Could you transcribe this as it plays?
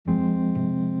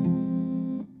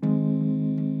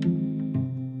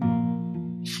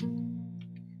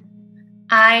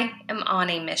I am on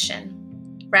a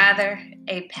mission, rather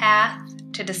a path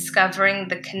to discovering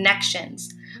the connections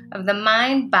of the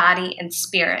mind, body, and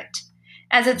spirit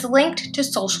as it's linked to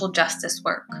social justice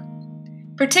work.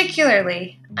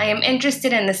 Particularly, I am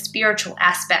interested in the spiritual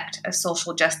aspect of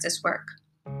social justice work.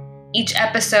 Each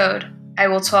episode, I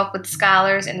will talk with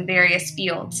scholars in various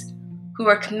fields who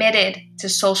are committed to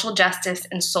social justice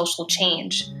and social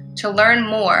change to learn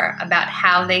more about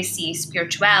how they see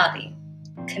spirituality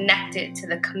connected to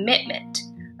the commitment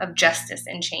of justice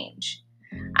and change.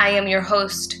 I am your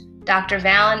host, Dr.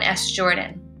 Valen S.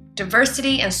 Jordan,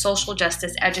 diversity and social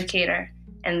justice educator,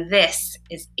 and this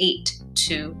is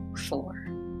 824.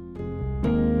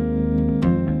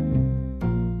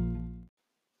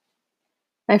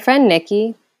 My friend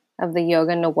Nikki of the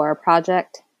Yoga Noir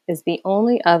Project is the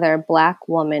only other Black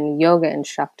woman yoga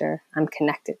instructor I'm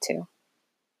connected to.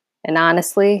 And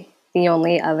honestly, the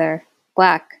only other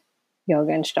Black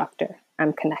yoga instructor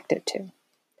I'm connected to.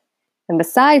 And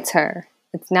besides her,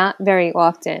 it's not very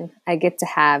often I get to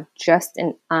have just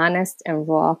an honest and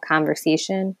raw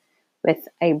conversation with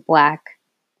a Black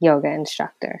yoga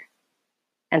instructor.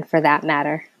 And for that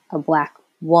matter, a Black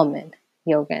woman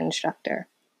yoga instructor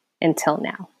until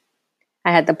now.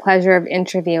 I had the pleasure of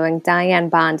interviewing Diane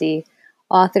Bondi,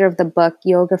 author of the book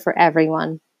Yoga for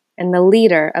Everyone and the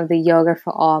leader of the Yoga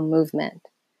for All movement.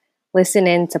 Listen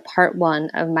in to part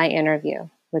 1 of my interview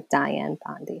with Diane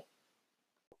Bondi.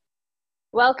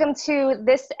 Welcome to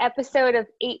this episode of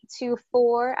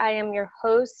 824. I am your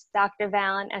host, Dr.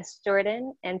 Valen S.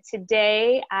 Jordan, and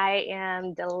today I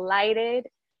am delighted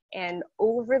and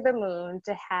over the moon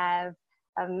to have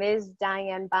Ms.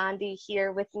 Diane Bondi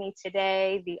here with me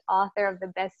today, the author of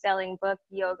the best-selling book,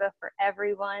 Yoga for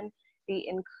Everyone, the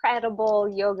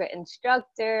incredible yoga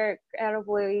instructor,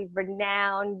 incredibly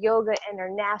renowned Yoga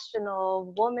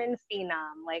International woman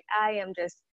phenom. Like, I am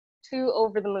just too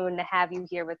over the moon to have you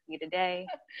here with me today.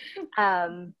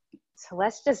 So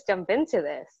let's just jump into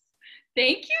this.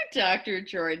 Thank you, Dr.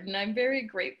 Jordan. I'm very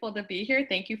grateful to be here.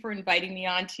 Thank you for inviting me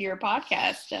onto your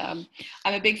podcast.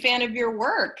 I'm a big fan of your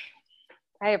work.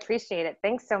 I appreciate it.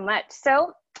 Thanks so much.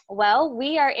 So, well,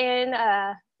 we are in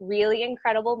a really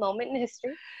incredible moment in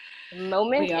history,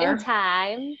 moment in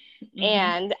time. Mm-hmm.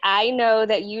 And I know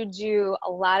that you do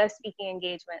a lot of speaking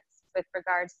engagements with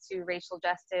regards to racial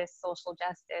justice, social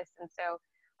justice. And so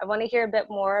I want to hear a bit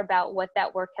more about what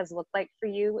that work has looked like for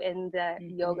you in the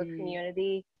yoga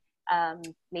community,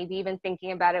 maybe even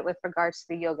thinking about it with regards to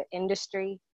the yoga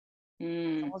industry.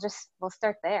 So we'll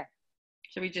start there.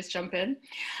 Should we just jump in?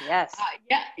 Yes.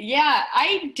 Yeah.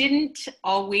 I didn't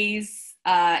always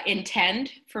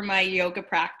intend for my yoga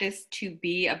practice to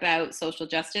be about social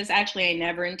justice. Actually, I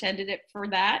never intended it for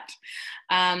that.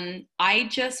 I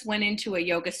just went into a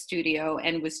yoga studio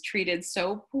and was treated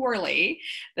so poorly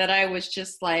that I was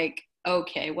just like,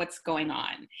 okay, what's going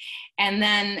on? And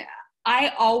then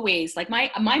I always, like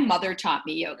my mother taught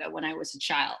me yoga when I was a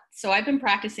child. So I've been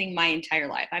practicing my entire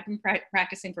life. I've been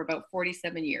practicing for about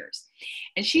 47 years.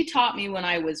 And she taught me when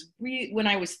I was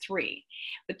 3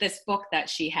 with this book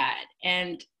that she had.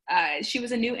 And she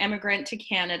was a new immigrant to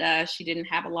Canada. She didn't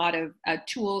have a lot of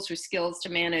tools or skills to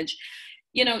manage,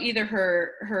 either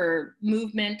her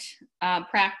movement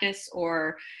practice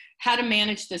or how to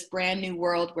manage this brand new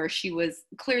world where she was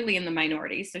clearly in the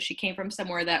minority. So she came from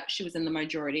somewhere that she was in the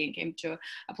majority and came to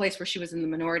a place where she was in the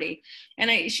minority.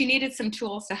 And she needed some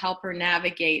tools to help her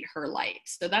navigate her life.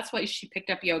 So that's why she picked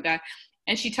up yoga.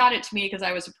 And she taught it to me because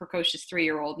I was a precocious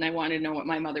 3-year-old and I wanted to know what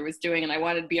my mother was doing and I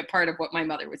wanted to be a part of what my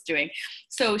mother was doing.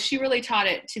 So she really taught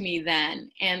it to me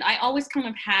then. And I always kind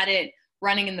of had it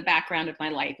running in the background of my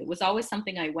life. It was always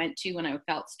something I went to when I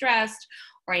felt stressed,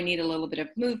 or I needed a little bit of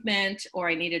movement, or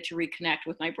I needed to reconnect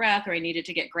with my breath, or I needed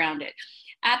to get grounded.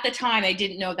 At the time, I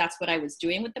didn't know that's what I was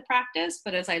doing with the practice,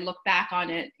 but as I look back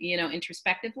on it,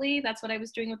 introspectively, that's what I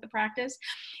was doing with the practice.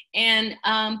 And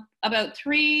about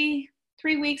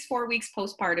 4 weeks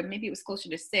postpartum, maybe it was closer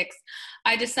to 6,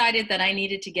 I decided that I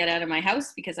needed to get out of my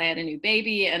house because I had a new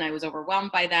baby and I was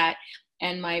overwhelmed by that.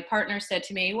 And my partner said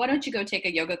to me, why don't you go take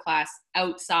a yoga class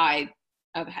outside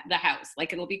of the house?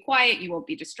 Like, it'll be quiet. You won't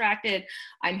be distracted.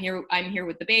 I'm here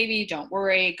with the baby. Don't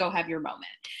worry. Go have your moment.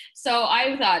 So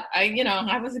I thought,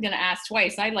 I wasn't going to ask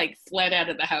twice. I fled out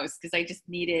of the house because I just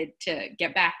needed to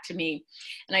get back to me.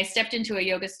 And I stepped into a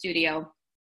yoga studio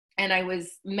and I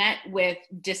was met with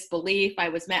disbelief. I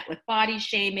was met with body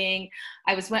shaming.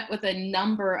 I was met with a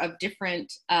number of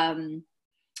different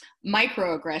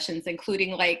microaggressions,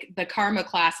 including like the karma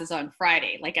classes on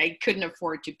Friday. Like I couldn't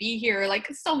afford to be here, like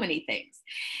so many things.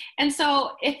 And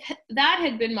so if that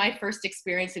had been my first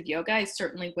experience of yoga, I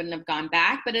certainly wouldn't have gone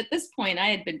back. But at this point, I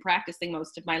had been practicing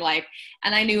most of my life,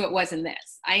 and I knew it wasn't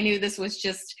this. I knew this was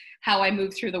just how I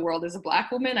move through the world as a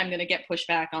Black woman. I'm going to get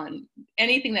pushback on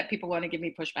anything that people want to give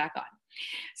me pushback on.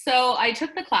 So I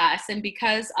took the class, and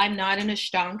because I'm not an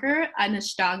Ashtanga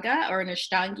or an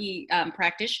Ashtangi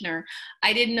practitioner,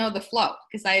 I didn't know the flow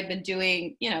because I had been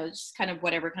doing, just kind of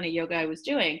whatever kind of yoga I was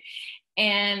doing.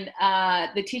 And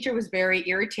the teacher was very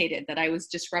irritated that I was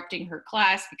disrupting her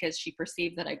class because she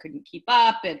perceived that I couldn't keep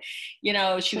up. And,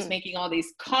 she was making all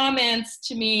these comments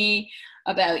to me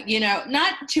about,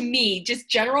 not to me, just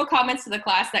general comments to the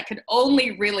class that could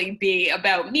only really be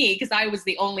about me because I was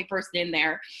the only person in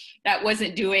there that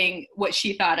wasn't doing what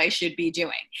she thought I should be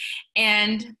doing.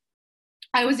 And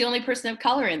I was the only person of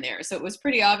color in there. So it was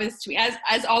pretty obvious to me,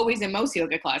 as always in most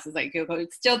yoga classes I go,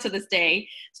 still to this day,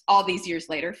 all these years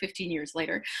later, 15 years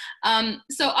later.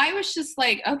 So I was just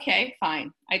like, okay,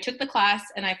 fine. I took the class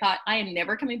and I thought, I am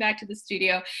never coming back to the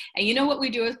studio. And you know what we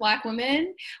do as Black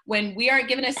women? When we aren't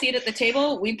given a seat at the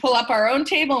table, we pull up our own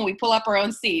table and we pull up our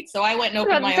own seat. So I went and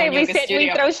opened my own yoga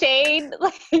studio. We throw shade.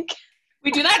 We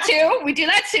do that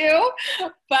too.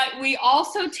 But we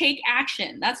also take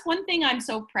action. That's one thing I'm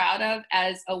so proud of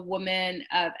as a woman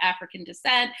of African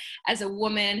descent, as a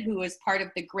woman who is part of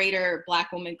the greater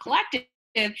Black woman collective,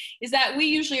 is that we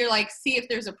usually are like, see if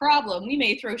there's a problem. We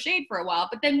may throw shade for a while,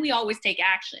 but then we always take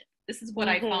action. This is what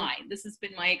I find. This has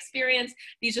been my experience.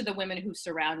 These are the women who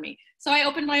surround me. So I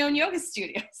opened my own yoga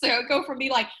studio. So it go from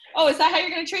me like, oh, is that how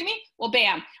you're going to treat me? Well,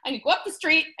 bam, I'm going to go up the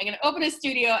street. I'm going to open a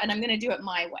studio and I'm going to do it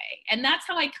my way. And that's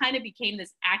how I kind of became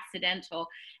this accidental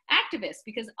activist,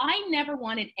 because I never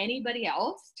wanted anybody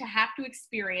else to have to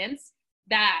experience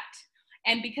that.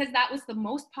 And because that was the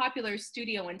most popular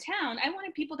studio in town, I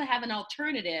wanted people to have an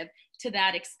alternative to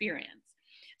that experience.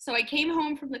 So I came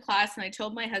home from the class and I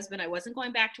told my husband I wasn't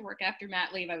going back to work after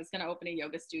mat leave. I was going to open a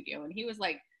yoga studio. And he was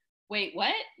like, wait,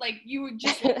 what? Like, you would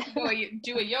just go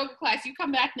do a yoga class. You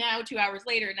come back now 2 hours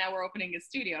later, and now we're opening a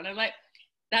studio. And I'm like,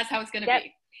 that's how it's going to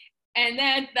be. And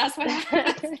then that's what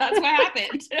happened. That's what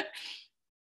happened.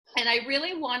 And I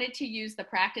really wanted to use the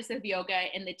practice of yoga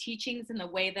and the teachings and the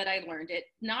way that I learned it,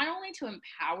 not only to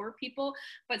empower people,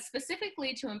 but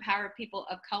specifically to empower people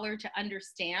of color to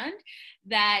understand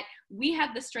that we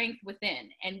have the strength within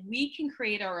and we can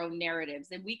create our own narratives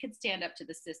and we can stand up to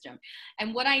the system.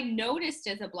 And what I noticed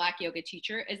as a Black yoga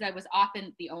teacher is I was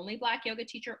often the only Black yoga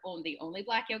teacher, the only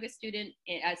Black yoga student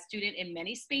in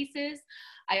many spaces.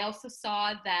 I also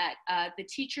saw that the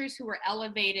teachers who were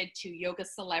elevated to yoga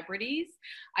celebrities,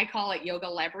 I call it yoga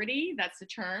celebrity, that's the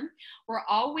term, were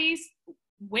always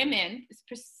women,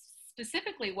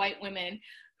 specifically white women,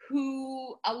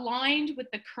 who aligned with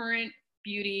the current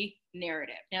beauty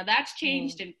narrative. Now that's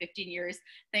changed in 15 years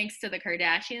thanks to the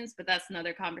Kardashians, but that's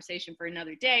another conversation for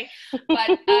another day.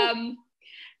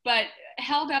 But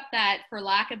held up that, for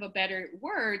lack of a better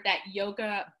word, that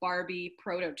yoga Barbie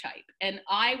prototype. And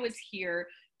I was here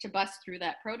to bust through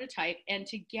that prototype and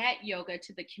to get yoga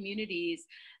to the communities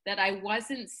that I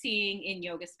wasn't seeing in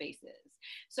yoga spaces.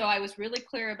 So I was really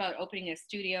clear about opening a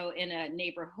studio in a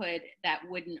neighborhood that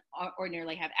wouldn't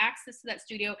ordinarily have access to that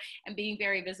studio, and being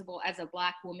very visible as a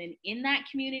Black woman in that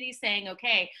community, saying,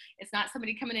 okay, it's not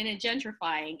somebody coming in and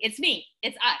gentrifying, it's me,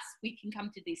 it's us, we can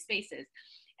come to these spaces.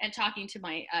 And talking to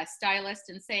my stylist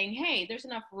and saying, hey, there's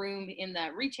enough room in the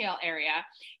retail area.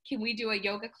 Can we do a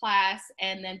yoga class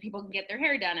and then people can get their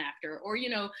hair done after? Or,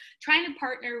 trying to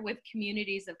partner with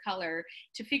communities of color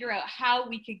to figure out how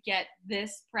we could get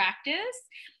this practice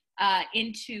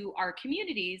into our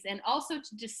communities, and also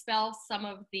to dispel some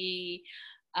of the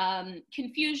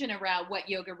confusion around what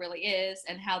yoga really is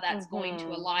and how that's going to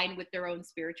align with their own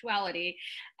spirituality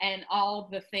and all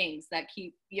the things that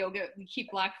keep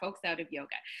Black folks out of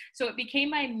yoga. So it became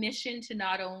my mission to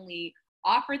not only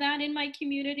offer that in my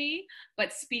community,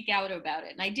 but speak out about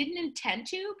it. And I didn't intend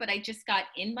to, but I just got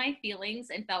in my feelings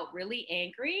and felt really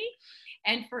angry.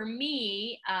 And for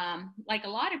me, like a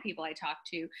lot of people I talk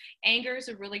to, anger is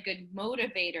a really good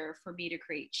motivator for me to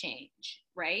create change,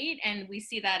 right? And we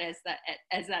see that as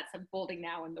that's unfolding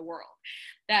now in the world.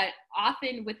 That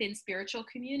often within spiritual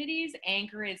communities,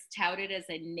 anger is touted as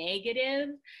a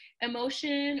negative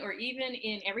emotion, or even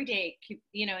in everyday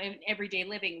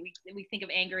living, we think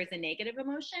of anger as a negative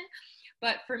emotion.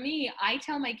 But for me, I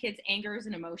tell my kids anger is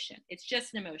an emotion. It's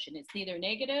just an emotion. It's neither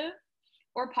negative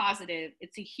or positive.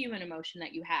 It's a human emotion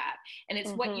that you have. And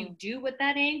it's what you do with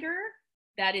that anger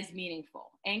that is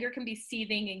meaningful. Anger can be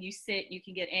seething, and you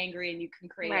can get angry and you can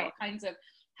create all kinds of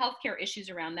healthcare issues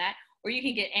around that, or you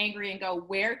can get angry and go,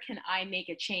 where can I make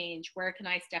a change? Where can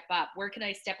I step up? Where can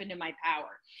I step into my power?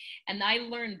 And I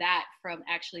learned that from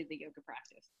actually the yoga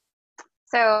practice.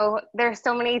 So there's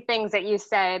so many things that you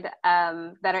said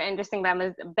that are interesting, but I'm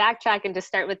going to backtrack and just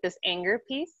start with this anger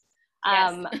piece.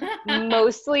 Yes.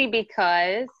 Mostly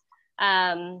because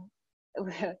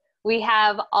we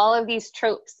have all of these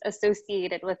tropes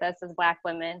associated with us as Black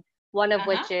women, one of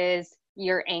which is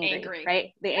you're angry,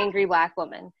 right? The angry Black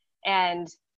woman. And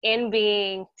in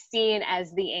being seen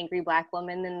as the angry Black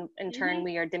woman, then in turn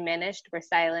we are diminished, we're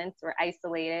silenced, we're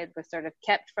isolated, we're sort of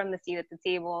kept from the seat at the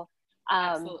table.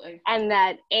 Absolutely. And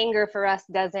that anger for us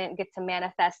doesn't get to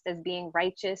manifest as being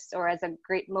righteous or as a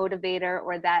great motivator,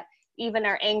 or that even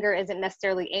our anger isn't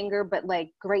necessarily anger, but like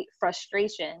great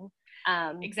frustration.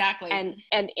 Exactly.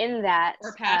 And in that,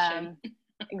 or passion.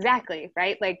 Exactly,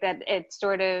 right? Like that it's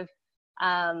sort of,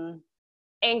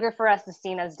 anger for us is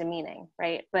seen as demeaning,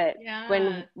 right? But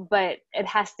but it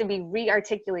has to be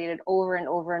re-articulated over and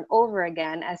over and over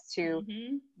again as to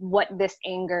what this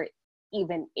anger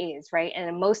even is, right?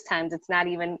 And most times it's not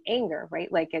even anger,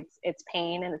 right? Like it's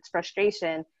pain and it's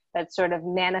frustration that's sort of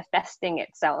manifesting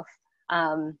itself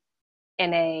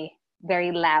in a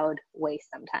very loud way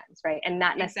sometimes, right? And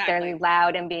not necessarily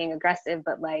loud and being aggressive,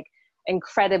 but like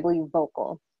incredibly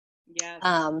vocal. Yes.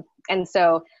 And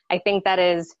so I think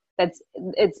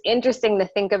it's interesting to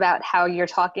think about how you're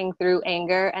talking through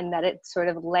anger, and that it sort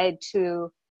of led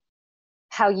to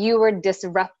how you were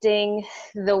disrupting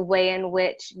the way in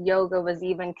which yoga was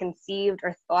even conceived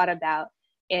or thought about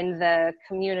in the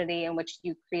community in which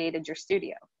you created your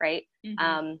studio, right?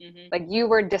 Like you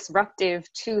were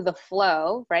disruptive to the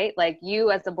flow, right? Like you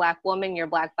as a Black woman, your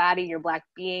Black body, your Black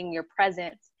being, your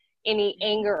presence, any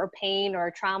anger or pain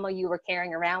or trauma you were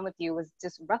carrying around with you was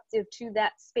disruptive to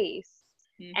that space.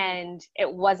 And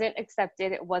it wasn't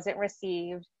accepted, it wasn't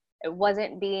received, it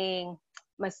wasn't being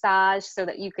massaged so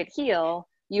that you could heal.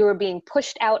 You were being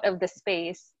pushed out of the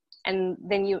space, and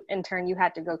then you in turn you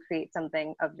had to go create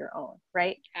something of your own,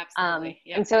 right? Absolutely.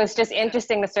 And so it's just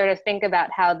interesting to sort of think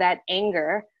about how that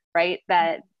anger, right,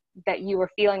 that you were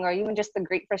feeling, or even just the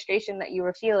great frustration that you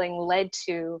were feeling, led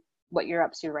to what you're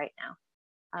up to right now.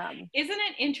 Isn't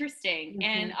it interesting?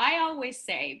 And I always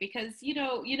say, because you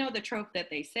know the trope that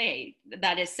they say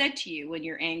that is said to you when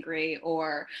you're angry,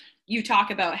 or you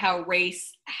talk about how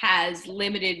race has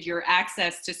limited your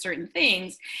access to certain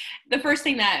things. The first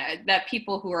thing that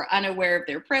people who are unaware of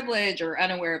their privilege or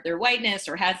unaware of their whiteness,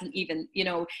 or hasn't even,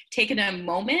 taken a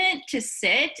moment to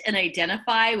sit and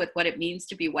identify with what it means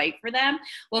to be white for them,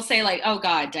 will say like, oh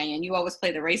God, Diane, you always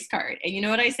play the race card. And you know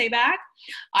what I say back?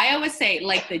 I always say,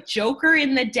 like the Joker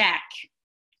in the deck,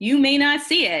 you may not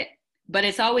see it, but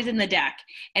it's always in the deck.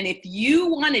 And if you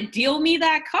want to deal me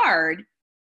that card,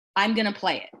 I'm going to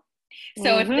play it.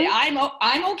 So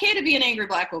I'm okay to be an angry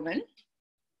Black woman,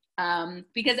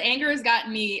 because anger has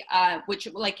gotten me, which,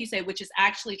 like you say, which is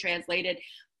actually translated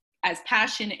as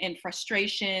passion and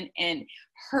frustration and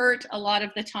hurt a lot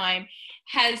of the time,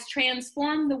 has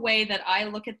transformed the way that I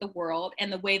look at the world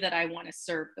and the way that I want to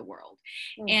serve the world.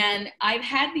 And I've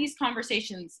had these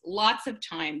conversations lots of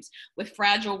times with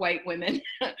fragile white women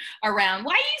around,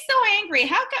 why are you so angry?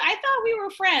 How come? I thought we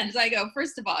were friends. I go,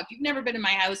 first of all, if you've never been in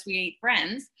my house, we ain't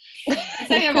friends.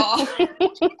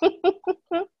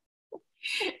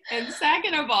 And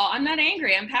second of all, I'm not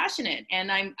angry, I'm passionate,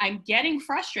 and I'm getting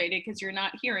frustrated because you're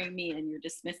not hearing me and you're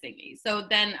dismissing me. So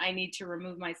then I need to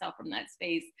remove myself from that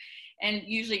space and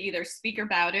usually either speak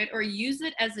about it or use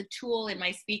it as a tool in my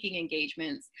speaking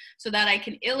engagements so that I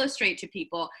can illustrate to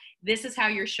people, this is how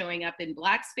you're showing up in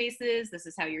Black spaces, this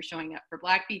is how you're showing up for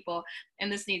Black people,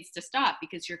 and this needs to stop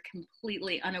because you're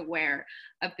completely unaware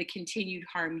of the continued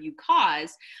harm you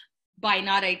cause by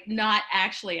not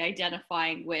actually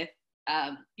identifying with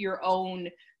your own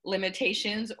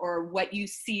limitations or what you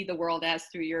see the world as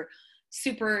through your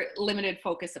super limited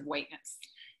focus of whiteness.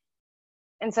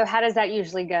 And so how does that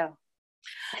usually go?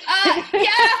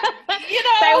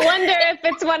 I wonder if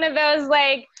it's one of those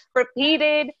like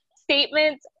repeated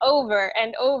statements over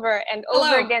and over and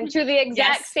over again to the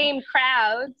exact same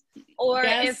crowds, or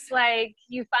if like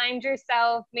you find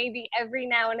yourself maybe every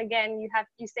now and again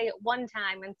you say it one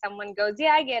time and someone goes,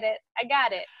 yeah, I get it, I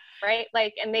got it, right?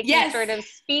 Like, and they can sort of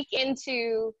speak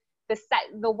into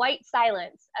the white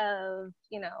silence of,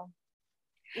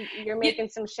 you're making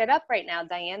some shit up right now,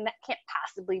 Diane. That can't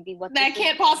possibly be what that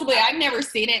can't possibly. I've never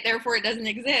seen it, therefore it doesn't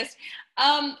exist.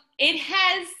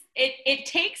 It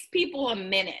takes people a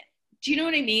minute. Do you know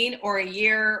what I mean? Or a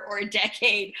year or a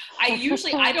decade.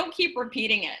 I don't keep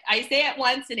repeating it. I say it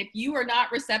once, and if you are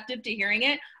not receptive to hearing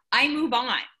it, I move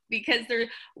on. because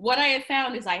what I have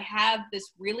found is I have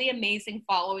this really amazing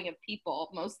following of people,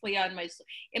 mostly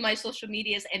in my social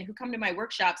medias, and who come to my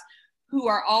workshops, who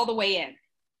are all the way in.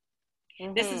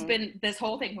 Mm-hmm. This has been this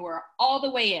whole thing, who are all the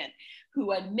way in,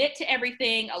 who admit to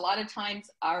everything, a lot of times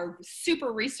are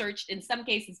super researched, in some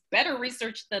cases better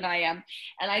researched than I am.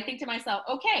 And I think to myself,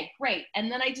 okay, great.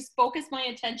 And then I just focus my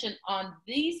attention on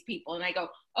these people and I go,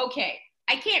 okay,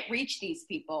 I can't reach these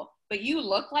people, but you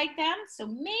look like them. So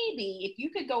maybe if you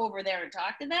could go over there and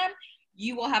talk to them,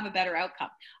 you will have a better outcome.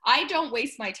 I don't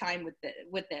waste my time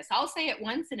with this. I'll say it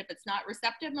once, and if it's not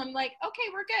receptive, I'm like, okay,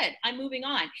 we're good. I'm moving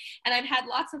on. And I've had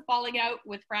lots of falling out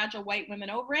with fragile white women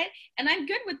over it, and I'm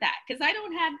good with that because I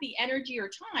don't have the energy or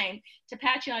time to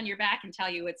pat you on your back and tell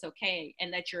you it's okay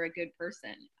and that you're a good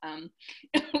person.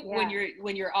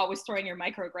 When you're always throwing your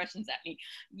microaggressions at me,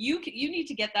 you need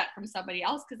to get that from somebody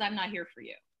else because I'm not here for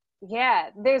you. Yeah,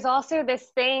 there's also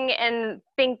this thing in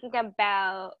thinking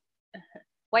about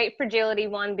white fragility,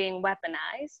 one, being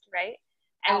weaponized, right?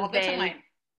 And all the time.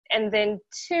 And then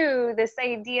two, this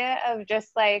idea of just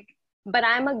like, but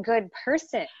I'm a good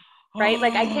person, right?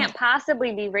 Like I can't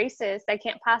possibly be racist. I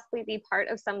can't possibly be part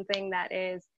of something that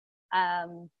is,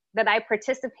 that I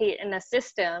participate in a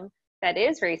system that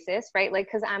is racist, right? Like,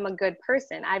 because I'm a good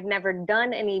person. I've never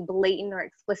done any blatant or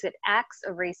explicit acts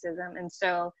of racism. And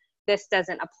so this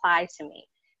doesn't apply to me.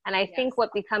 And I think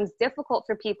what becomes difficult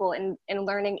for people in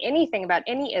learning anything about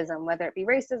any ism, whether it be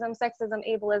racism, sexism,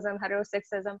 ableism,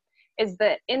 heterosexism, is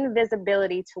the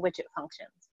invisibility to which it functions,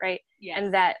 right? Yes.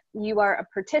 And that you are a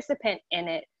participant in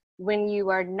it when you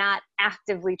are not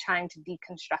actively trying to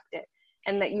deconstruct it.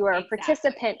 And that you are a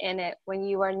participant in it when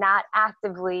you are not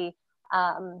actively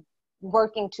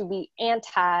working to be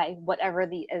anti whatever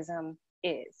the ism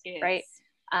is. Right?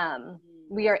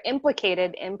 We are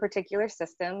implicated in particular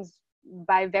systems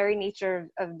by very nature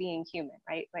of being human,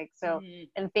 right? Like, so,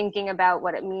 and thinking about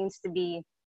what it means to be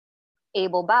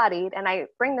able-bodied, and I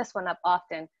bring this one up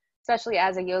often, especially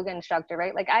as a yoga instructor,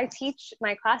 right? Like I teach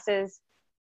my classes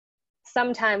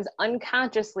sometimes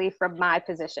unconsciously from my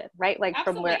position, right? Like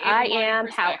from where I am,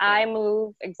 how I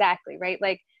move, exactly, right?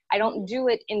 Like I don't do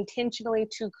it intentionally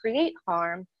to create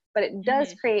harm, but it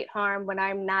does create harm when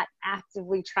I'm not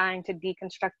actively trying to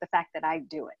deconstruct the fact that I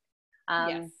do it.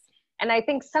 And I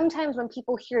think sometimes when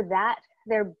people hear that,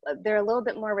 they're a little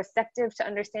bit more receptive to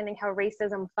understanding how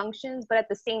racism functions. But at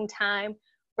the same time,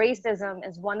 racism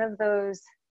is one of those,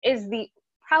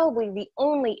 probably the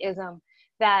only ism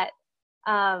that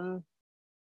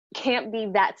can't be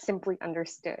that simply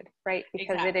understood, right?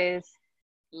 Because it is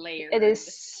layered. It is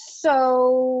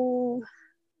so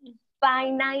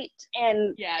finite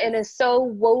and it is so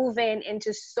woven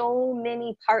into so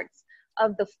many parts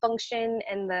of the function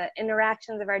and the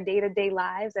interactions of our day-to-day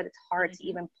lives that it's hard to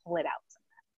even pull it out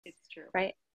sometimes. It's true.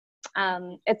 Right?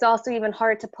 It's also even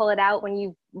hard to pull it out when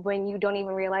you don't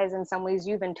even realize in some ways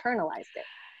you've internalized it.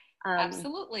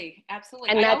 Absolutely.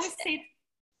 And I always say,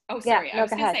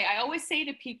 I always say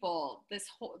to people, this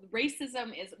whole racism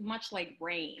is much like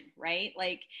rain, right?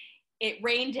 Like it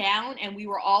rained down and we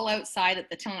were all outside at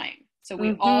the time. So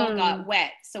we all got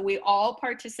wet. So we all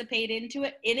participate in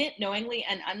it knowingly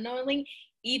and unknowingly.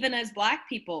 Even as Black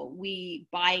people, we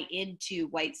buy into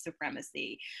white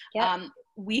supremacy. Yep.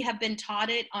 We have been taught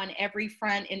it on every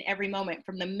front in every moment.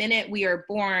 From the minute we are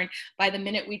born, by the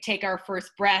minute we take our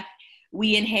first breath,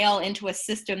 we inhale into a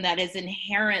system that is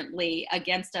inherently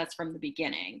against us from the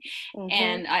beginning.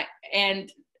 And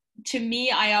to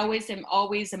me, I am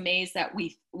always amazed that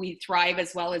we thrive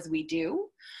as well as we do.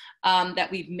 That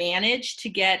we've managed to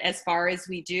get as far as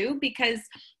we do, because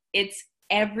it's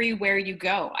everywhere you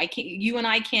go. You and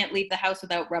I can't leave the house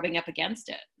without rubbing up against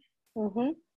it.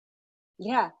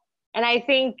 Yeah. And I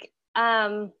think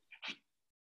that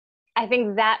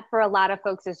for a lot of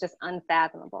folks is just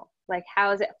unfathomable. Like,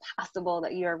 how is it possible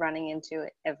that you're running into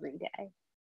it every day?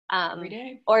 Every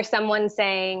day. Or someone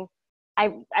saying,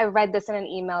 I read this in an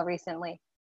email recently.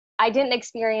 I didn't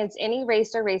experience any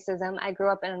race or racism. I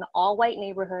grew up in an all-white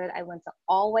neighborhood. I went to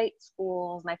all-white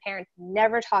schools. My parents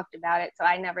never talked about it, so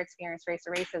I never experienced race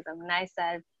or racism. And I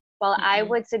said, well, I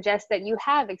would suggest that you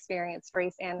have experienced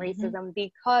race and racism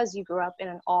because you grew up in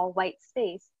an all-white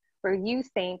space where you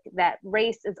think that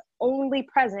race is only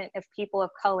present if people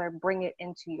of color bring it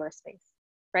into your space,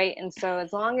 right? And so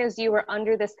as long as you were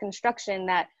under this construction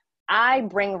that I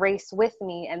bring race with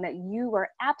me and that you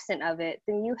are absent of it,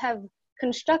 then you have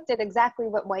constructed exactly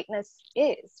what whiteness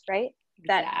is, right? Exactly.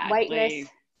 That whiteness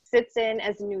sits in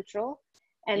as neutral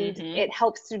and it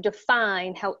helps to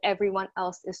define how everyone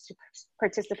else is to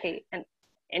participate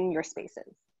in your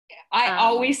spaces. I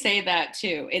always say that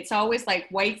too. It's always like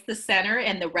white's the center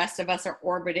and the rest of us are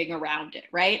orbiting around it,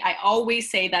 right? I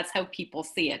always say that's how people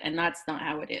see it, and that's not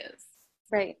how it is.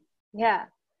 Right. Yeah.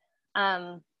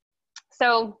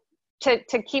 So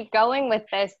to keep going with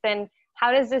this, then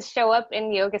how does this show up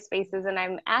in yoga spaces? And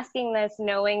I'm asking this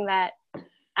knowing that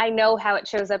I know how it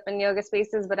shows up in yoga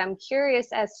spaces, but I'm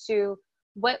curious as to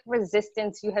what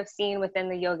resistance you have seen within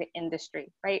the yoga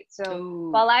industry, right? So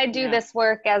while I do this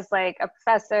work as like a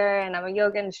professor and I'm a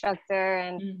yoga instructor,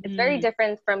 and it's very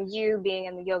different from you being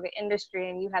in the yoga industry,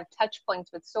 and you have touch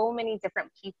points with so many different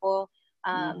people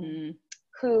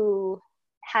who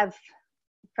have,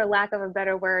 for lack of a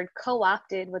better word,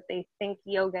 co-opted what they think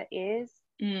yoga is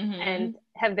and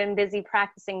have been busy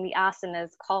practicing the asanas,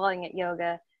 calling it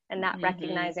yoga, and not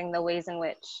recognizing the ways in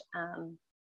which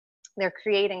they're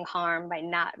creating harm by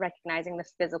not recognizing the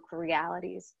physical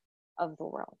realities of the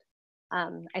world.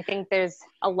 I think there's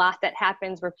a lot that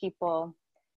happens where people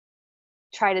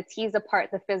try to tease apart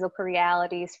the physical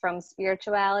realities from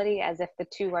spirituality as if the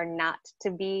two are not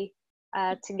to be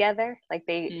together. Like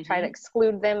they try to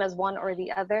exclude them as one or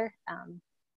the other.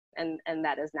 And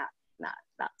that is not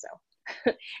so.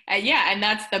 Yeah, and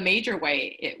that's the major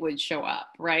way it would show up,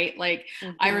 right? Like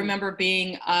I remember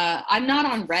being I'm not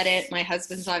on Reddit, my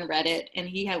husband's on Reddit, and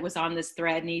he was on this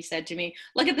thread, and he said to me,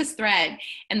 look at this thread,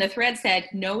 and the thread said,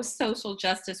 no social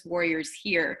justice warriors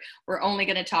here, we're only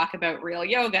going to talk about real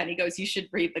yoga. And he goes, you should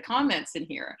read the comments in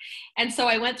here. And so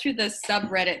I went through the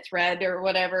subreddit thread or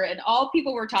whatever, and all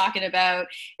people were talking about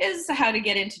is how to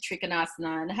get into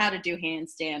Trikonasana and how to do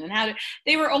handstand and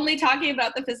they were only talking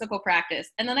about the physical practice.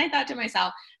 And then I thought to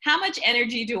myself, how much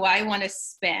energy do I want to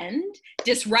spend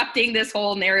disrupting this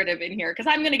whole narrative in here?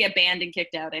 Because I'm going to get banned and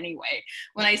kicked out anyway.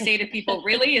 When I say to people,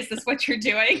 really, is this what you're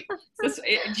doing?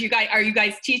 Are you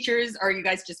guys teachers? Are you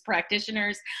guys just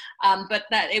practitioners? But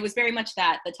that it was very much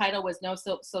that. The title was No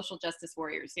Social Justice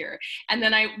Warriors here. And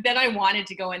then I wanted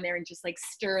to go in there and just like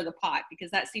stir the pot,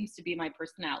 because that seems to be my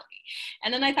personality.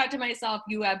 And then I thought to myself,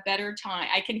 you have better time.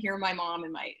 I can hear my mom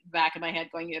in my back of my head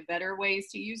going, you have better ways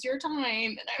to use your time.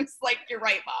 And I was like, you're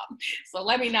right, Mom. So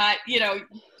let me not,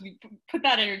 put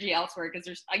that energy elsewhere,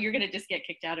 because you're going to just get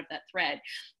kicked out of that thread.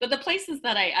 But the places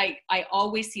that I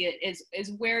always see it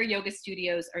is where yoga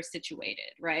studios are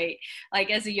situated, right? Like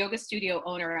as a yoga studio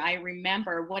owner, I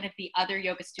remember one of the other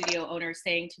yoga studio owners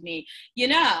saying to me,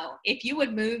 if you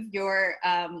would move your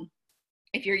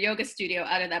yoga studio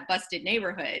out of that busted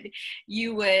neighborhood,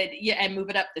 you would, and move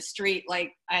it up the street,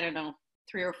 like, I don't know,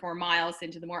 3 or 4 miles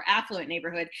into the more affluent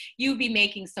neighborhood, you'd be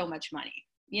making so much money.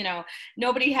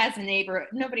 Nobody has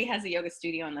a yoga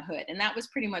studio in the hood. And that was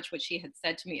pretty much what she had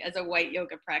said to me as a white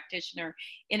yoga practitioner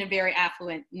in a very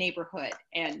affluent neighborhood.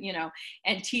 And,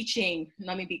 and teaching,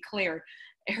 let me be clear,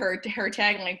 her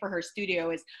tagline for her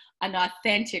studio is an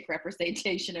authentic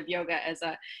representation of yoga as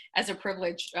a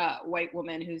privileged white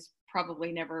woman who's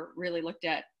probably never really looked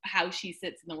at how she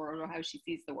sits in the world or how she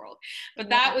sees the world. But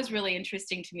that was really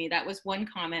interesting to me. That was one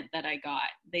comment that I got.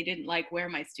 They didn't like where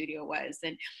my studio was,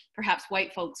 and perhaps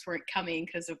white folks weren't coming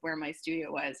because of where my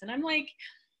studio was. And I'm like,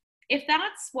 if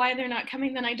that's why they're not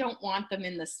coming, then I don't want them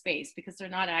in the space, because they're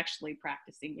not actually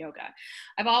practicing yoga.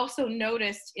 I've also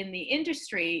noticed in the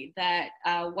industry that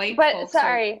white folks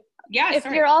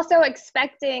you're also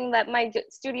expecting that my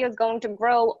studio is going to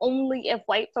grow only if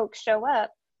white folks show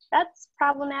up, that's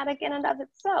problematic in and of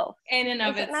itself. In and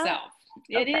of itself.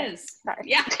 It is. Sorry.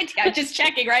 Yeah, just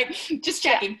checking, right? Just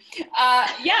checking.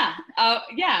 Yeah.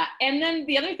 And then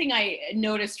the other thing I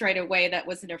noticed right away that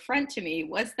was an affront to me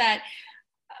was that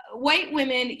white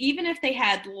women, even if they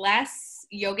had less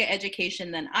yoga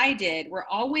education than I did, were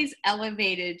always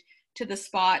elevated to the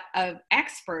spot of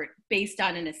expert based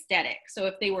on an aesthetic. So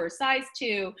if they were a size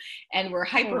 2 and were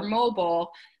hypermobile,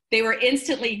 they were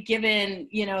instantly given,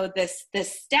 this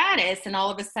status, and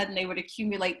all of a sudden they would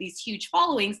accumulate these huge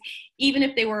followings, even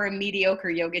if they were a mediocre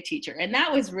yoga teacher. And that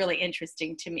was really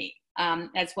interesting to me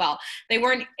as well. They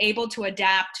weren't able to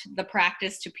adapt the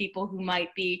practice to people who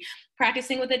might be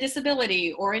practicing with a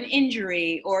disability or an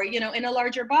injury or, in a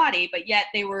larger body, but yet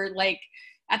they were like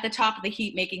at the top of the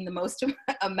heap, making the most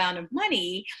amount of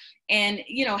money and,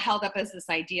 held up as this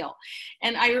ideal.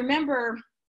 And I remember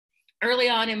early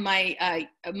on in my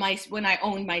when I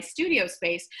owned my studio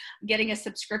space, getting a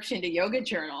subscription to Yoga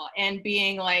Journal and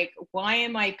being like, why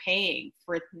am I paying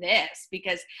for this?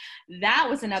 Because that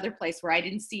was another place where I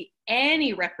didn't see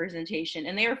any representation,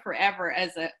 and they were forever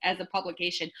as a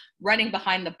publication running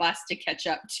behind the bus to catch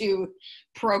up to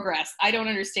progress. I don't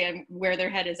understand where their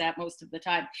head is at most of the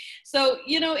time. So,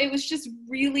 it was just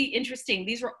really interesting.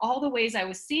 These were all the ways I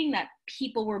was seeing that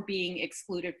people were being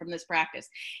excluded from this practice.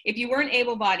 If you weren't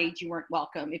able-bodied, you weren't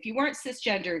welcome. If you weren't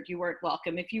cisgendered, you weren't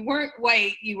welcome. If you weren't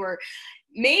white,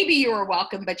 maybe you were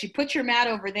welcome, but you put your mat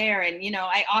over there. And,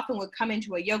 I often would come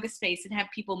into a yoga space and have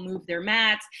people move their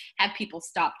mats, have people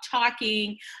stop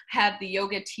talking, have the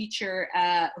yoga teacher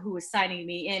who was signing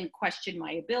me in question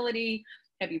my ability.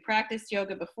 Have you practiced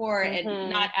yoga before?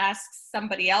 And not ask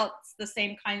somebody else the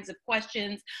same kinds of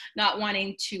questions, not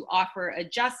wanting to offer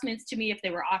adjustments to me if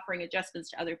they were offering adjustments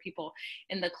to other people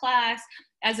in the class.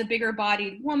 As a bigger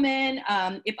bodied woman,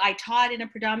 if I taught in a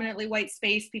predominantly white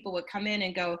space, people would come in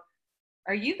and go,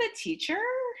 "Are you the teacher?"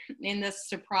 in this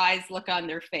surprised look on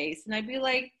their face. And I'd be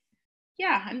like,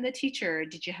 "Yeah, I'm the teacher.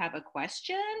 Did you have a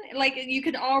question?" Like, you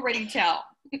could already tell,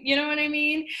 you know what I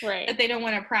mean? Right. That they don't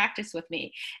want to practice with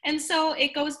me. And so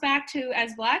it goes back to,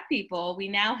 as Black people, we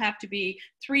now have to be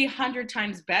 300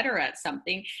 times better at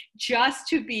something just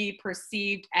to be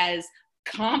perceived as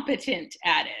competent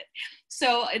at it.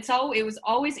 So it was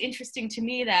always interesting to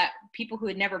me that people who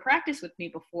had never practiced with me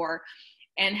before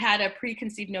and had a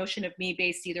preconceived notion of me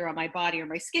based either on my body or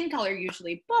my skin color,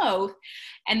 usually both,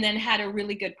 and then had a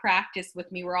really good practice with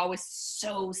me, were always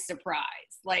so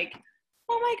surprised. Like,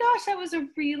 "Oh my gosh, that was a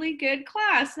really good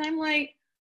class." And I'm like,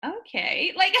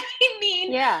 okay. Like,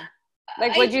 yeah.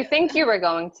 Like, what do you think you were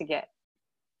going to get?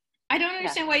 I don't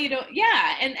understand why you don't.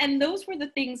 Yeah. And those were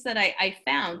the things that I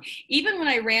found. Even when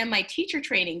I ran my teacher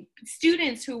training,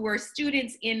 students who were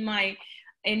students in my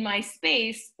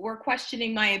space were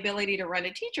questioning my ability to run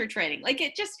a teacher training. Like,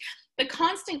 the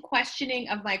constant questioning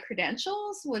of my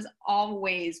credentials was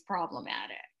always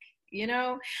problematic,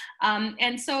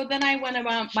 and so then I went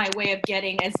about my way of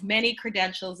getting as many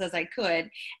credentials as I could,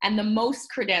 and the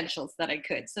most credentials that I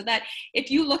could, so that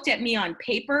if you looked at me on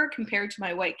paper compared to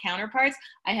my white counterparts,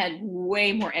 I had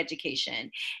way more education.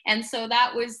 And so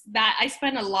that I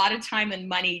spent a lot of time and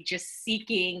money just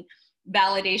seeking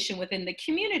validation within the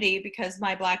community because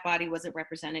my Black body wasn't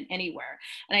represented anywhere.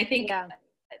 And I think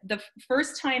the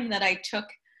first time that I took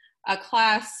a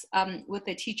class with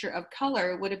a teacher of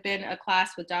color would have been a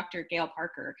class with Dr. Gail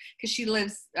Parker, because she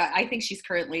lives, I think she's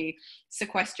currently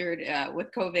sequestered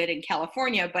with COVID in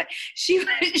California, but she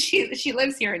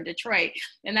lives here in Detroit.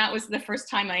 And that was the first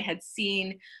time I had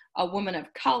seen a woman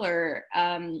of color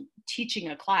teaching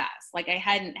a class. Like, I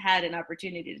hadn't had an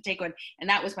opportunity to take one. And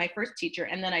that was my first teacher.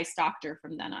 And then I stalked her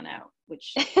from then on out,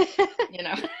 which,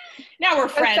 now we're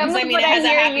friends. I mean, it has a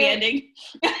happy ending.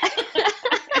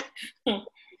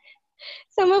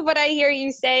 Some of what I hear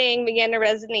you saying began to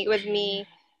resonate with me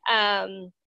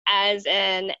as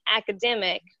an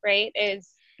academic, right? Is,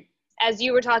 as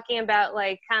you were talking about,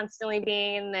 like, constantly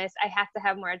being in this, I have to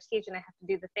have more education, I have to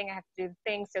do the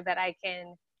thing so that I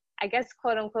can, I guess,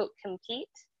 quote unquote, compete,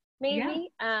 maybe.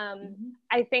 Yeah.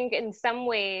 I think in some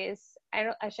ways,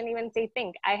 I shouldn't even say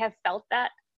think, I have felt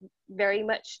that very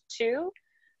much too.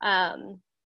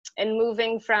 And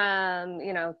moving from,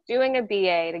 doing a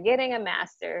BA to getting a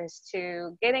master's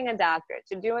to getting a doctorate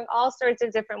to doing all sorts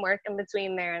of different work in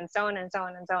between there, and so on and so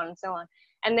on and so on and so on.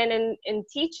 And then in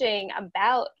teaching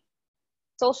about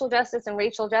social justice and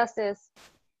racial justice,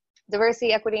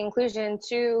 diversity, equity, inclusion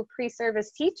to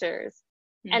pre-service teachers,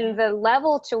 and the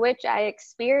level to which I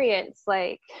experience,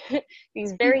 like,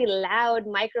 these very loud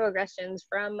microaggressions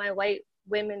from my white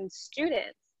women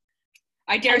students.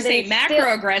 I dare say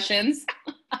macroaggressions.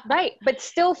 Right, but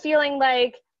still feeling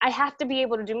like I have to be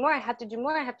able to do more, I have to do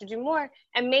more,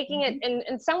 and making it,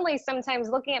 in some ways, sometimes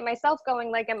looking at myself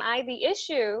going, like, am I the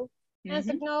issue? And it's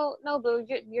like, no, boo,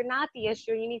 you're not the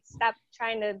issue. You need to stop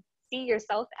trying to see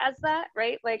yourself as that,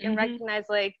 right? Like, and recognize,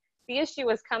 like, the issue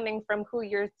is coming from who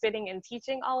you're sitting and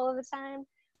teaching all of the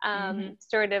time,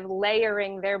 sort of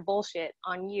layering their bullshit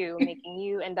on you, making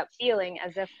you end up feeling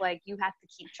as if, like, you have to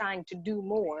keep trying to do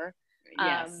more.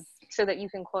 So that you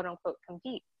can, quote unquote,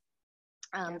 compete.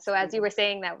 So as you were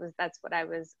saying, that's what I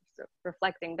was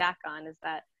reflecting back on, is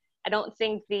that I don't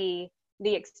think the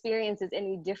experience is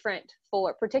any different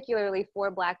particularly for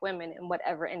Black women in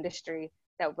whatever industry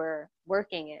that we're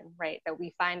working in, right? That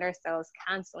we find ourselves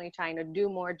constantly trying to do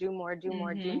more,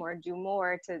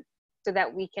 so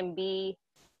that we can be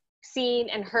seen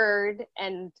and heard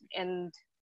and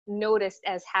noticed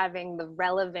as having the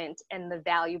relevant and the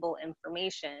valuable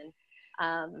information.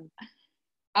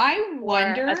 I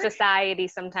wonder, a society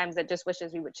sometimes that just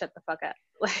wishes we would shut the fuck up.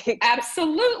 Like,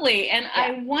 absolutely. And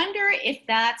I wonder if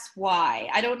that's why.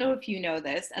 I don't know if you know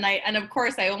this, and of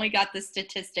course I only got the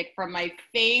statistic from my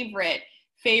favorite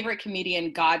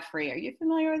comedian, Godfrey. Are you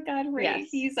familiar with Godfrey? Yes,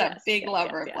 He's a big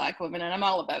lover of Black women, and I'm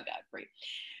all about Godfrey,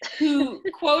 who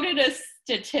quoted a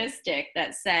statistic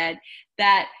that said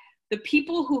that the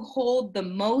people who hold the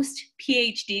most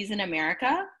PhDs in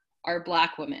America are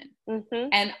Black women.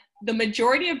 And the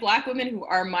majority of Black women who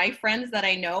are my friends that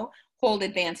I know hold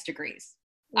advanced degrees.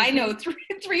 I know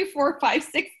 3, 4, 5,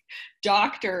 6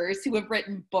 doctors who have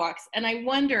written books. And I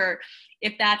wonder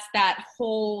if that's that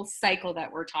whole cycle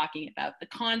that we're talking about, the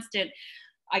constant,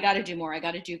 I got to do more, I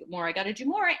got to do more, I got to do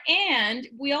more. And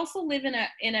we also live in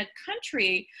a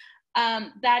country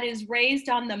that is raised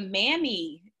on the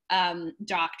mammy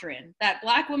doctrine, that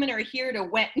Black women are here to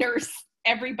wet nurse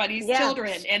everybody's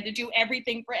children and to do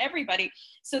everything for everybody.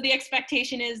 So the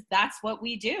expectation is that's what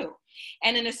we do.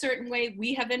 And in a certain way,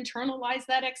 we have internalized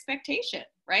that expectation,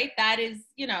 right? That is,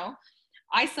 you know,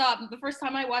 I saw the first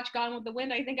time I watched Gone with the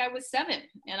Wind, I think I was 7,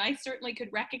 and I certainly could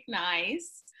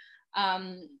recognize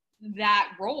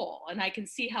that role, and I can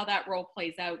see how that role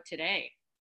plays out today.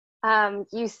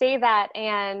 You say that,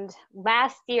 and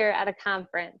last year at a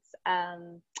conference,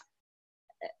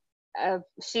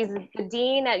 she's the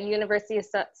dean at University of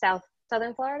South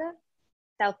Florida.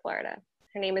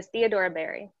 Her name is Theodora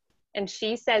Berry. And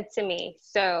she said to me,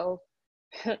 so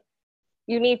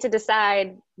you need to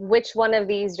decide which one of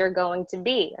these you're going to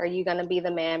be. Are you going to be the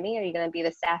mammy? Are you going to be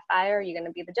the sapphire? Are you going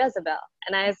to be the Jezebel?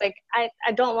 And I was like, I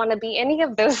don't want to be any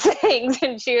of those things.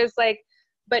 And she was like,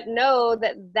 but know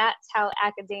that that's how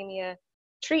academia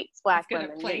treats Black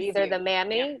women. You're either the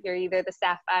mammy, you're either the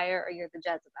sapphire, or you're the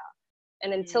Jezebel.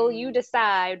 And until you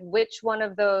decide which one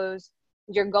of those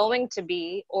you're going to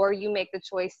be, or you make the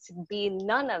choice to be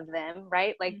none of them,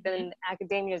 right? Like then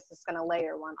academia is just going to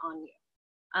layer one on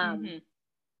you.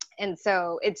 And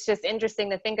so it's just interesting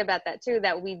to think about that too,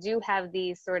 that we do have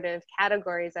these sort of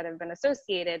categories that have been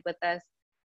associated with us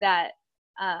that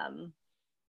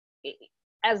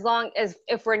as long as,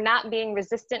 if we're not being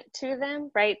resistant to them,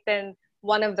 right, then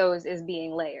one of those is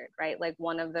being layered, right? Like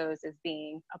one of those is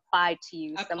being applied to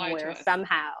you somewhere,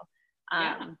 somehow.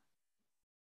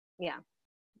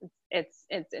 It's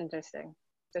interesting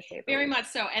to say. Very much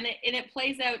so, and it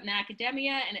plays out in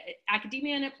academia, and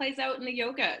it plays out in the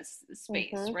yoga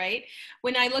space, right?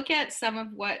 When I look at some of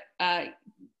what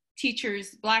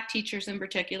teachers, Black teachers in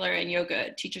particular, and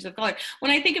yoga teachers of color,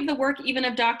 when I think of the work even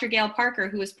of Dr. Gail Parker,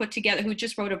 who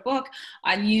just wrote a book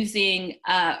on using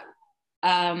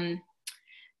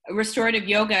restorative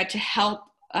yoga to help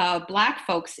Black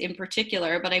folks in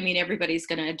particular, but I mean, everybody's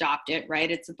going to adopt it, right?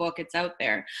 It's a book, it's out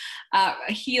there.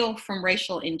 Heal from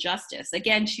racial injustice.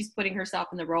 Again, she's putting herself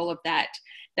in the role of that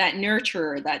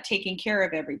nurturer, that taking care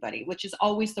of everybody, which is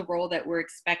always the role that we're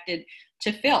expected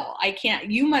to fill.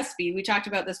 We talked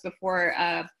about this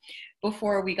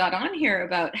before we got on here,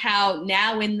 about how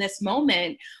now in this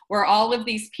moment where all of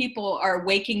these people are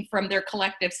waking from their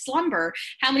collective slumber,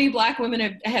 how many Black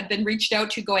women have been reached out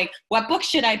to going, what books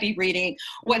should I be reading?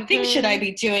 What things should I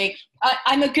be doing?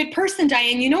 I'm a good person,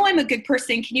 Diane. You know I'm a good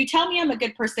person. Can you tell me I'm a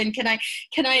good person? Can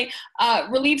I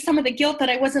relieve some of the guilt that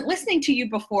I wasn't listening to you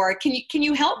before? Can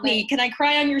you help me? Can I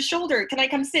cry on your shoulder? Can I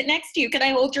come sit next to you? Can I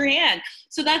hold your hand?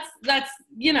 So that's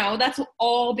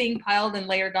all being piled and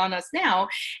layered on us now.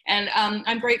 And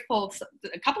I'm grateful.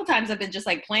 A couple times I've been just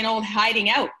like plain old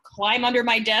hiding out, climb under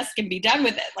my desk and be done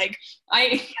with it. Like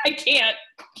I can't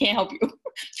help you.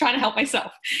 Trying to help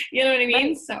myself. You know what I mean?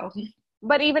 Right. So.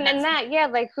 But even in that,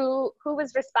 like who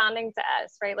was responding to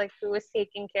us, right? Like who was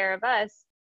taking care of us?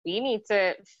 We need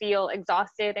to feel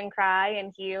exhausted and cry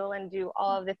and heal and do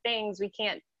all of the things. We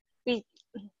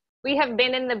have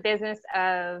been in the business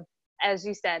of, as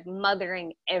you said,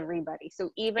 mothering everybody. So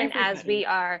even as we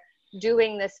are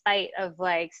doing this fight of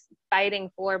like fighting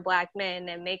for Black men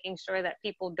and making sure that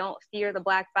people don't fear the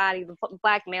Black body, the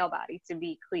Black male body, to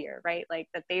be clear, right? Like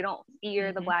that they don't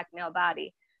fear the Black male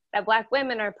body, that Black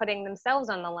women are putting themselves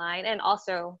on the line and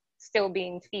also still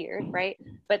being feared, right?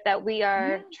 But that we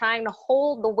are trying to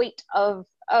hold the weight of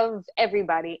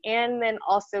everybody and then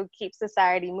also keep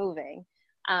society moving.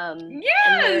 And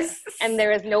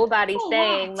there is nobody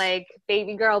saying like,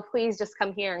 baby girl, please just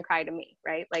come here and cry to me,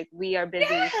 right? Like we are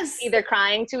busy either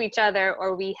crying to each other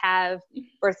or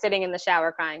we're sitting in the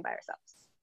shower crying by ourselves.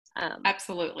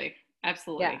 Absolutely.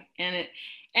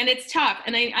 And it's tough.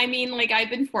 And I mean, like, I've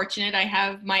been fortunate. I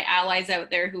have my allies out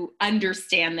there who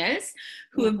understand this,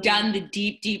 who have done the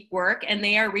deep, deep work, and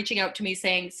they are reaching out to me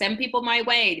saying, send people my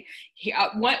way.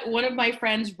 One of my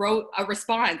friends wrote a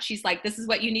response. She's like, this is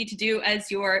what you need to do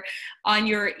on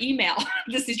your email.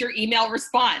 This is your email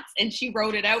response. And she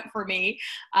wrote it out for me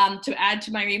to add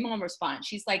to my email response.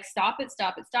 She's like, stop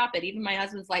it. Even my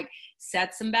husband's like,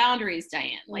 set some boundaries,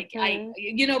 Diane. Like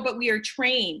but we are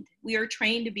trained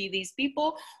to be these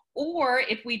people. Or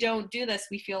if we don't do this,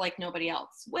 we feel like nobody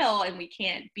else will, and we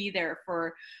can't be there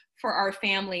for our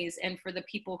families and for the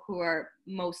people who are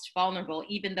most vulnerable,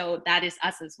 even though that is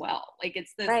us as well. Like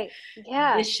it's this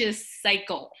vicious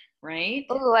cycle. right?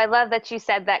 Oh, I love that you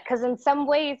said that, because in some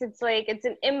ways it's like it's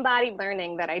an embodied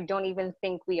learning that I don't even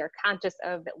think we are conscious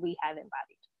of that we have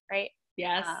embodied, right?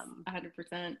 Yes,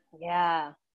 100%.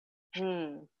 Yeah.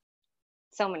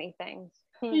 So many things.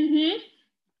 Mm-hmm.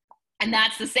 And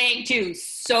that's the saying too.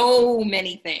 So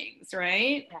many things,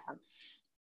 right? Yeah.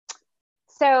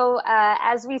 So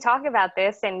as we talk about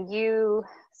this and you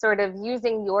sort of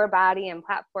using your body and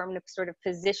platform to sort of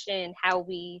position how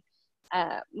we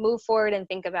move forward and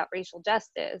think about racial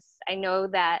justice, I know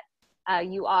that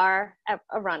you are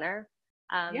a runner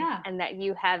and that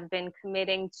you have been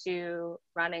committing to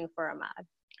running for Ahmaud.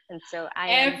 And so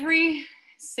every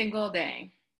single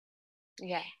day.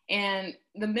 Yeah. And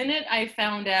the minute I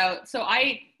found out, so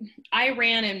I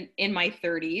ran in my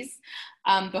 30s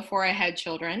before I had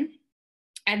children.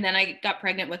 And then I got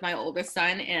pregnant with my oldest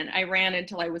son, and I ran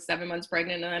until I was 7 months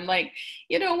pregnant. And I'm like,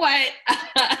 you know what?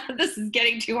 This is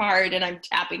getting too hard, and I'm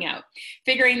tapping out,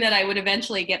 figuring that I would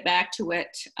eventually get back to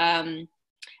it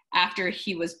after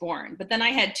he was born. But then I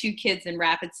had 2 kids in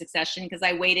rapid succession because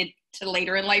I waited till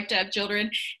later in life to have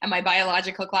children, and my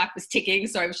biological clock was ticking.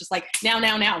 So I was just like, now,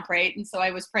 right? And so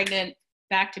I was pregnant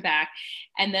back to back.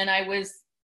 And then I was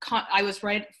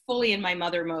right fully in my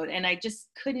mother mode, and I just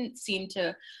couldn't seem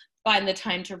to find the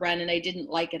time to run, and I didn't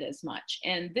like it as much.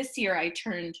 And this year I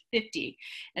turned 50.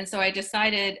 And so I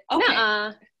decided,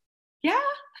 okay. Yeah.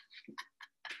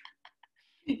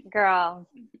 Girl.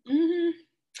 Mm-hmm.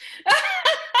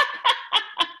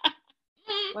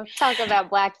 Let's talk about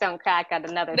Black Don't Crack at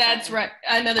another time. That's right.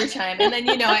 Another time. And then,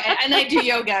 I do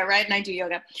yoga, right? And I do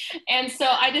yoga. And so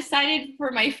I decided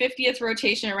for my 50th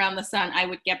rotation around the sun, I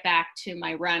would get back to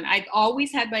my run. I've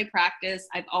always had my practice.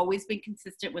 I've always been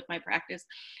consistent with my practice.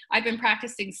 I've been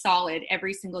practicing solid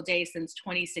every single day since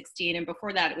 2016. And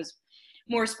before that, it was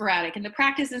more sporadic. And the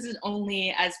practice isn't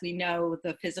only, as we know,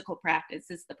 the physical practice.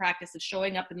 It's the practice of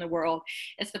showing up in the world.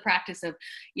 It's the practice of,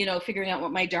 figuring out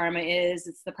what my dharma is.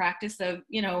 It's the practice of,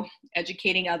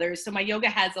 educating others. So my yoga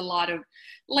has a lot of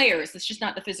layers. It's just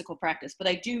not the physical practice, but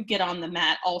I do get on the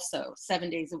mat also 7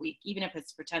 days a week, even if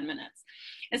it's for 10 minutes.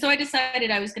 And so I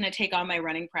decided I was going to take on my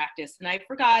running practice. And I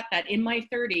forgot that in my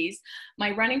 30s,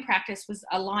 my running practice was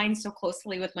aligned so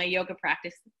closely with my yoga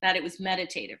practice that it was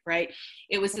meditative, right?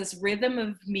 It was this rhythm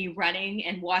of me running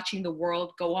and watching the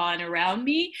world go on around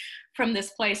me from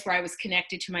this place where I was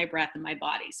connected to my breath and my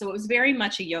body. So it was very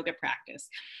much a yoga practice.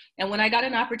 And when I got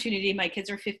an opportunity, my kids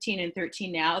are 15 and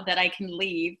 13 now, that I can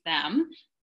leave them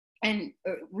and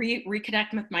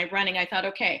reconnect with my running, I thought,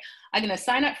 okay, I'm going to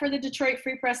sign up for the Detroit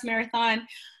Free Press Marathon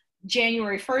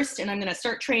January 1st, and I'm going to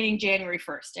start training January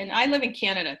 1st. And I live in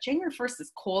Canada. January 1st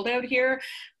is cold out here,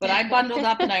 but I bundled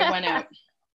up and I went out.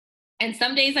 And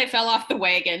some days I fell off the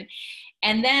wagon.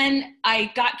 And then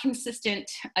I got consistent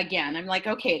again. I'm like,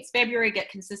 okay, it's February, get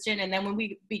consistent. And then when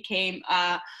we became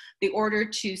the order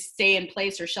to stay in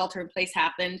place or shelter in place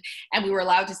happened, and we were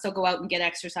allowed to still go out and get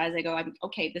exercise, I go,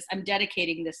 I'm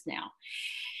dedicating this now.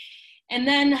 And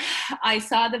then I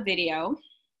saw the video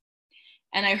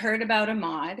and I heard about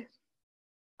Ahmaud,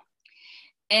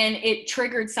 and it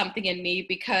triggered something in me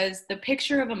because the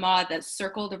picture of Ahmaud that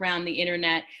circled around the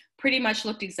internet pretty much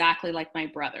looked exactly like my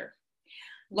brother,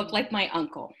 looked like my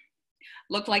uncle,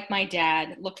 looked like my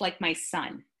dad, looked like my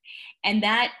son. And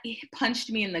that punched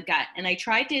me in the gut. And I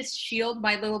tried to shield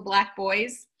my little black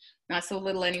boys, not so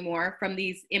little anymore, from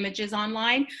these images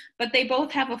online, but they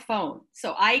both have a phone.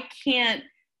 So I can't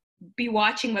be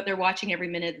watching what they're watching every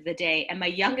minute of the day. And my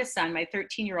youngest son, my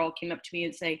 13-year-old, came up to me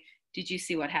and say, "Did you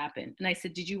see what happened?" And I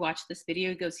said, "Did you watch this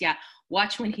video?" He goes, "Yeah,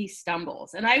 watch when he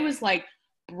stumbles." And I was like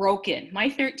broken. My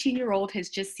 13-year-old has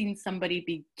just seen somebody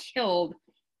be killed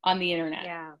on the internet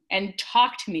and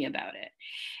talk to me about it.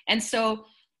 And so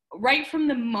right from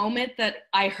the moment that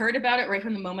I heard about it, right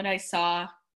from the moment I saw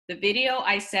the video,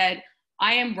 I said,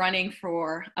 I am running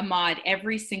for Ahmaud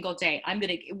every single day. I'm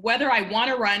going to, whether I want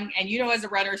to run, and as a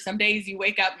runner, some days you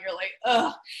wake up and you're like,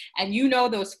 ugh, and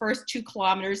those first 2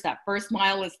 kilometers, that first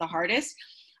mile is the hardest.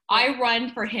 I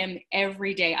run for him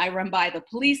every day. I run by the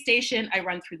police station. I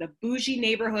run through the bougie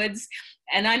neighborhoods,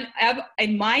 and I'm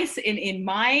in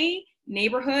my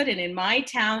neighborhood and in my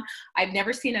town, I've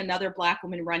never seen another Black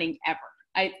woman running ever.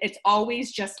 It's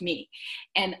always just me.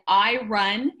 And I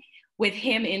run with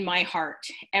him in my heart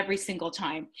every single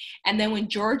time. And then when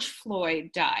George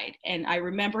Floyd died, and I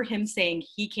remember him saying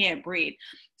he can't breathe,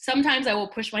 sometimes I will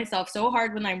push myself so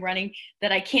hard when I'm running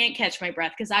that I can't catch my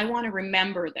breath because I want to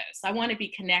remember this. I want to be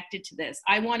connected to this.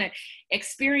 I want to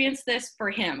experience this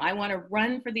for him. I want to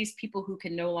run for these people who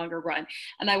can no longer run.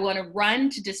 And I want to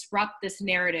run to disrupt this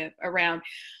narrative around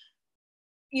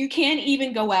you can't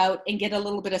even go out and get a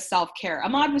little bit of self-care.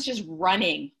 Ahmaud was just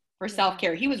running for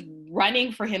self-care. He was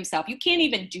running for himself. You can't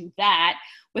even do that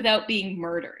without being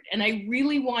murdered. And I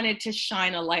really wanted to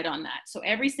shine a light on that. So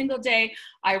every single day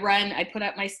I run, I put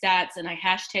up my stats and I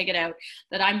hashtag it out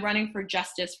that I'm running for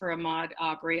justice for Ahmaud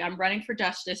Arbery. I'm running for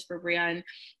justice for Breonna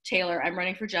Taylor. I'm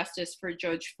running for justice for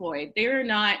George Floyd. They're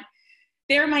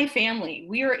my family.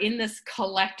 We are in this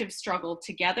collective struggle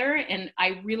together, and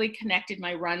I really connected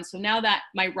my run. So now that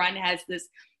my run has this,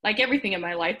 like everything in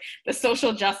my life, the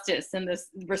social justice and this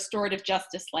restorative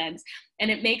justice lens,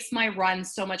 and it makes my run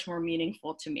so much more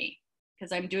meaningful to me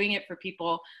because I'm doing it for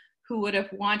people who would have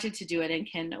wanted to do it and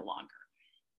can no longer.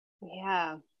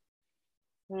 Yeah.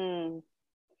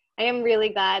 I am really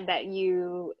glad that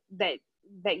you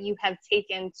have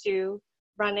taken to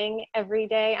running every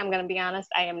day. I'm going to be honest,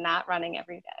 I am not running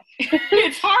every day.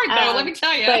 It's hard though, let me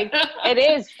tell you. Like, it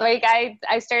is. Like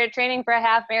I started training for a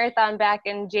half marathon back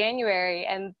in January,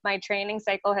 and my training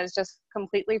cycle has just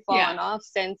completely fallen off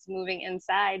since moving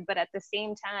inside. But at the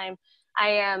same time,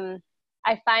 I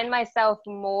find myself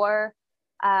more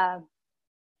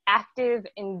active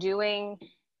in doing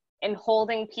and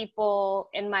holding people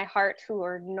in my heart who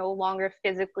are no longer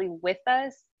physically with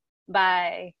us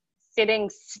by sitting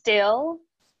still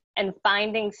and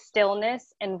finding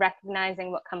stillness and recognizing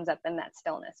what comes up in that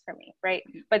stillness for me, right?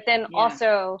 But then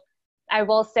also, I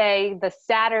will say the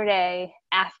Saturday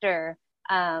after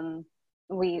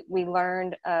we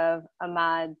learned of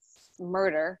Ahmaud's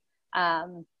murder, I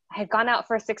had gone out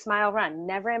for a 6-mile run.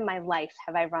 Never in my life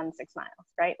have I run 6 miles,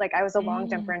 right? Like I was a long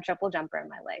jumper and triple jumper in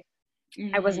my life.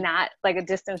 I was not like a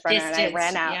distance runner, and I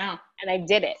ran out and I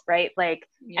did it, right? Like,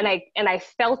 and I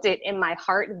felt it in my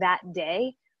heart that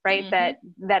day, right? That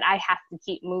I have to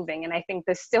keep moving. And I think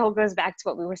this still goes back to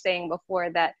what we were saying before,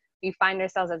 that we find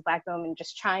ourselves as Black women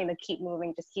just trying to keep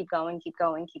moving, just keep going, keep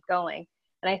going, keep going.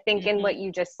 And I think in what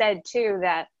you just said too,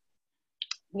 that,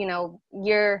 you know,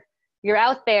 you're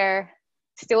out there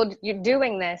still, you're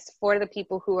doing this for the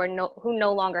people who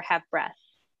no longer have breath.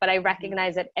 But I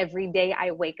recognize that every day I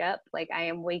wake up, like I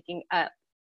am waking up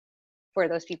for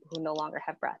those people who no longer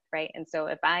have breath, right? And so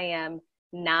if I am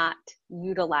not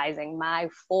utilizing my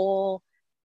full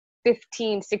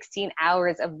 15, 16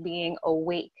 hours of being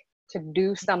awake to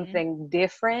do something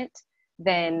different,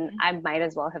 then I might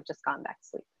as well have just gone back to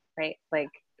sleep, right? Like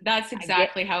that's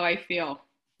exactly how I feel.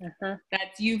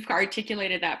 You've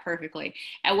articulated that perfectly.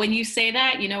 And when you say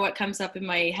that, you know what comes up in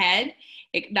my head?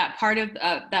 That part of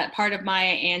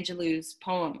Maya Angelou's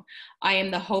poem, I am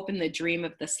the hope and the dream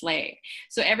of the slave.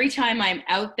 So every time I'm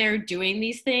out there doing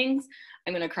these things,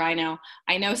 I'm going to cry now.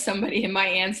 I know somebody in my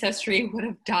ancestry would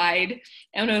have died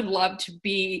and would have loved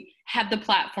to have the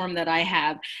platform that I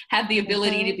have the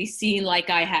ability to be seen like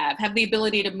I have the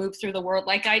ability to move through the world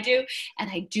like I do.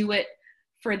 And I do it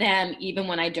for them even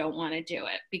when I don't want to do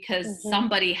it, because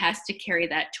somebody has to carry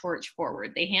that torch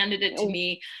forward. They handed it to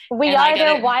me. We are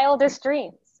their wildest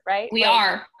dreams, right? We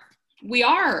are.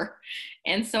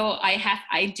 And so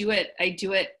I do it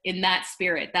in that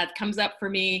spirit. That comes up for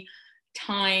me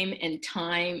time and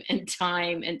time and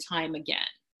time and time again.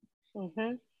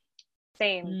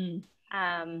 Same.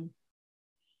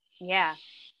 Yeah.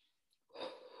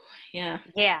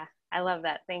 I love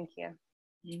that. Thank you.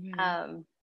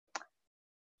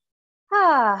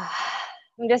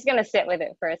 I'm just going to sit with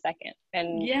it for a second,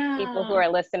 and people who are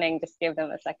listening, just give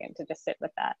them a second to just sit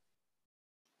with that.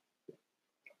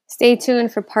 Stay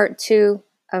tuned for part 2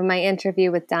 of my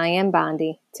interview with Diane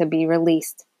Bondi, to be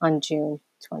released on June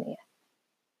 20th.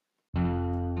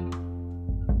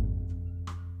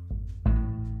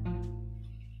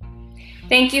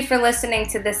 Thank you for listening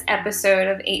to this episode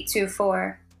of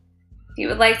 824. If you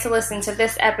would like to listen to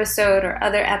this episode or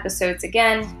other episodes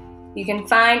again, you can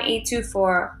find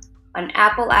 824 on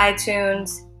Apple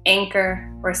iTunes,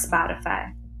 Anchor, or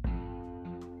Spotify.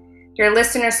 Your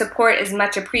listener support is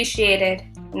much appreciated,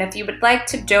 and if you would like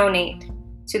to donate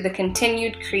to the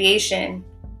continued creation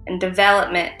and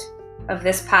development of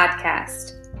this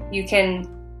podcast, you can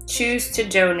choose to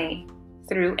donate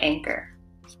through Anchor.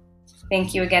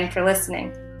 Thank you again for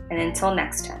listening, and until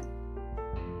next time.